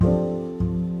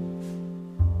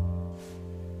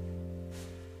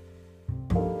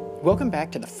Welcome back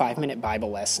to the 5-Minute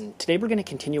Bible Lesson. Today we're going to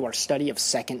continue our study of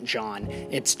 2 John.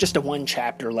 It's just a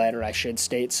one-chapter letter, I should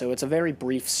state, so it's a very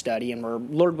brief study, and we're,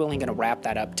 Lord willing, going to wrap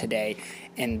that up today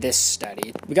in this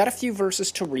study. We got a few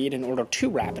verses to read in order to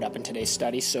wrap it up in today's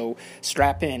study, so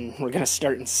strap in. We're going to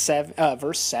start in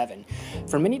verse 7.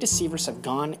 For many deceivers have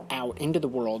gone out into the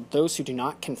world, those who do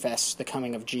not confess the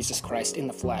coming of Jesus Christ in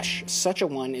the flesh. Such a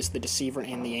one is the deceiver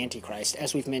and the Antichrist.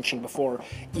 As we've mentioned before,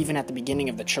 even at the beginning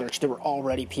of the church, there were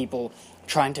already people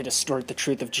trying to distort the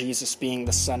truth of Jesus being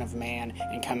the Son of Man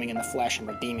and coming in the flesh and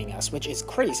redeeming us, which is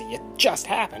crazy. It just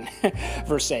happened.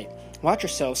 Verse 8, watch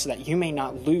yourselves so that you may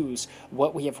not lose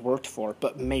what we have worked for,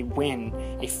 but may win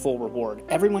a full reward.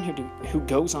 Everyone who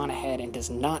goes on ahead and does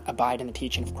not abide in the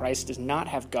teaching of Christ does not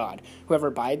have God. Whoever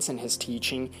abides in his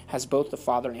teaching has both the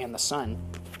Father and the Son.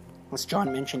 As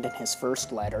John mentioned in his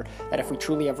first letter, that if we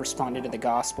truly have responded to the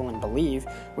gospel and believe,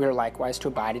 we are likewise to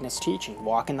abide in his teaching,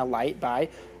 walk in the light by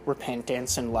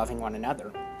repentance and loving one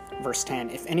another. Verse 10,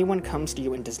 if anyone comes to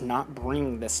you and does not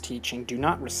bring this teaching, do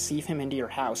not receive him into your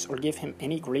house or give him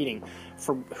any greeting,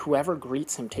 for whoever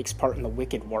greets him takes part in the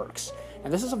wicked works.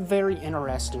 And this is a very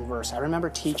interesting verse. I remember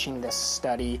teaching this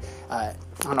study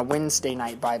on a Wednesday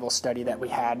night Bible study that we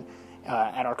had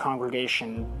at our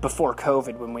congregation before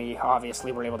COVID, when we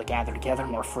obviously were able to gather together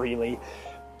more freely.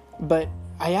 But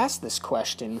I asked this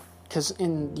question because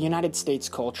in the United States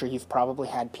culture, you've probably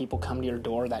had people come to your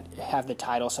door that have the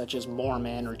title such as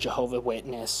Mormon or Jehovah's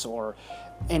Witness or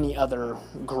any other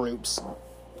groups.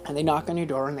 And they knock on your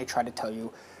door and they try to tell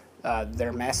you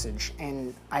their message.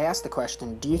 And I asked the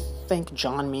question, do you think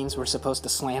John means we're supposed to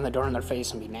slam the door in their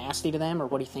face and be nasty to them? Or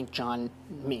what do you think John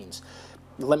means?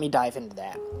 Let me dive into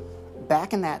that.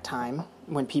 Back in that time,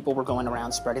 when people were going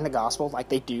around spreading the gospel like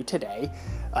they do today,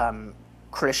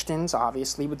 Christians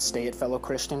obviously would stay at fellow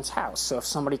Christians' house. So if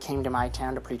somebody came to my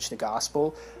town to preach the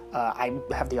gospel, I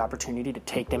have the opportunity to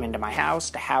take them into my house,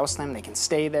 to house them. They can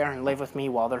stay there and live with me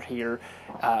while they're here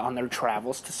on their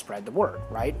travels to spread the word,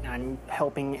 right? I'm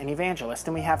helping an evangelist,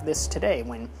 and we have this today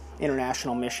when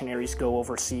international missionaries go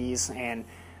overseas and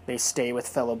they stay with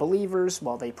fellow believers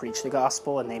while they preach the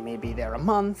gospel, and they may be there a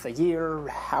month, a year,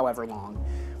 however long.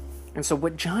 And so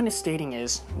what John is stating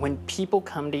is, when people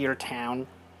come to your town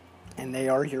and they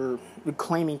are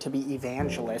claiming to be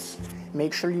evangelists,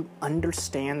 make sure you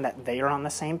understand that they are on the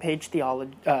same page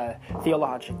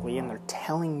theologically, and they're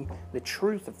telling the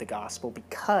truth of the gospel,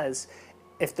 because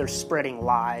if they're spreading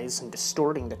lies and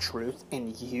distorting the truth,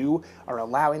 and you are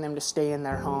allowing them to stay in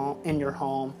your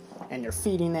home, and you're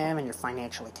feeding them, and you're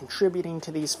financially contributing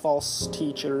to these false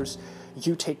teachers,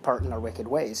 you take part in their wicked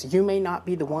ways. You may not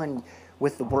be the one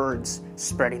with the words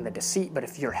spreading the deceit, but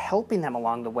if you're helping them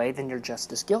along the way, then you're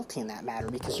just as guilty in that matter,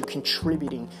 because you're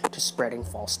contributing to spreading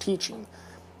false teaching.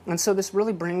 And so this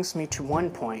really brings me to one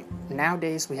point.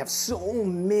 Nowadays, we have so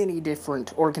many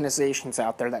different organizations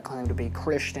out there that claim to be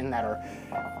Christian, that are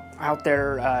out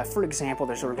there. For example,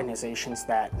 there's organizations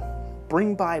that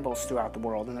bring Bibles throughout the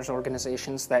world, and there's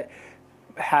organizations that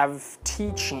have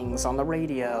teachings on the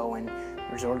radio, and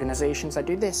there's organizations that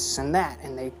do this and that,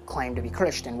 and they claim to be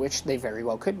Christian, which they very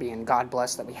well could be, and God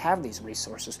bless that we have these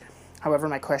resources. However,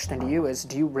 my question to you is,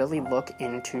 do you really look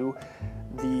into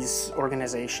these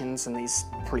organizations and these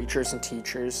preachers and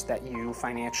teachers that you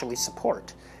financially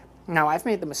support? Now, I've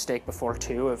made the mistake before,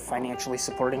 too, of financially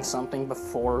supporting something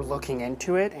before looking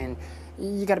into it, and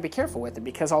you got to be careful with it,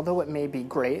 because although it may be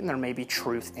great and there may be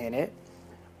truth in it,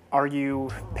 are you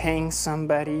giving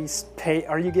somebody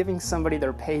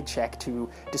their paycheck to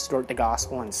distort the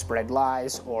gospel and spread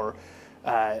lies? Or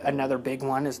another big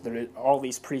one is all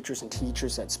these preachers and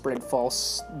teachers that spread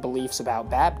false beliefs about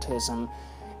baptism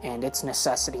and its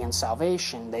necessity and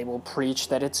salvation. They will preach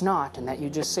that it's not, and that you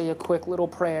just say a quick little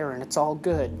prayer and it's all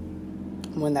good,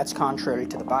 when that's contrary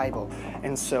to the Bible.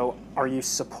 And so are you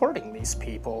supporting these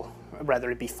people,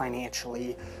 whether it be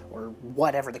financially or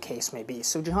whatever the case may be?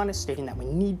 So John is stating that we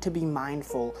need to be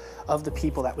mindful of the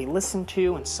people that we listen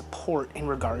to and support in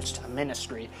regards to the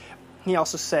ministry. He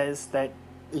also says that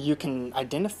you can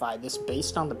identify this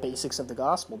based on the basics of the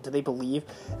gospel. Do they believe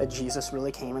that Jesus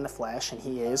really came in the flesh and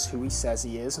he is who he says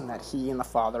he is, and that he and the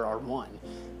Father are one?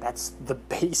 That's the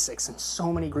basics, and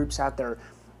so many groups out there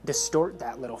distort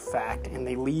that little fact and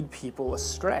they lead people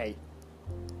astray.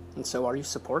 And so are you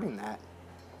supporting that?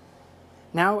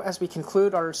 Now, as we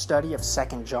conclude our study of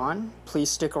 2 John, please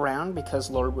stick around, because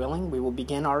Lord willing, we will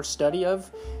begin our study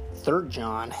of 3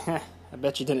 John. I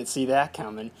bet you didn't see that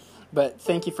coming. But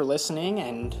thank you for listening,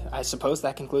 and I suppose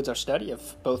that concludes our study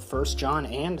of both 1 John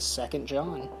and 2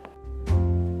 John.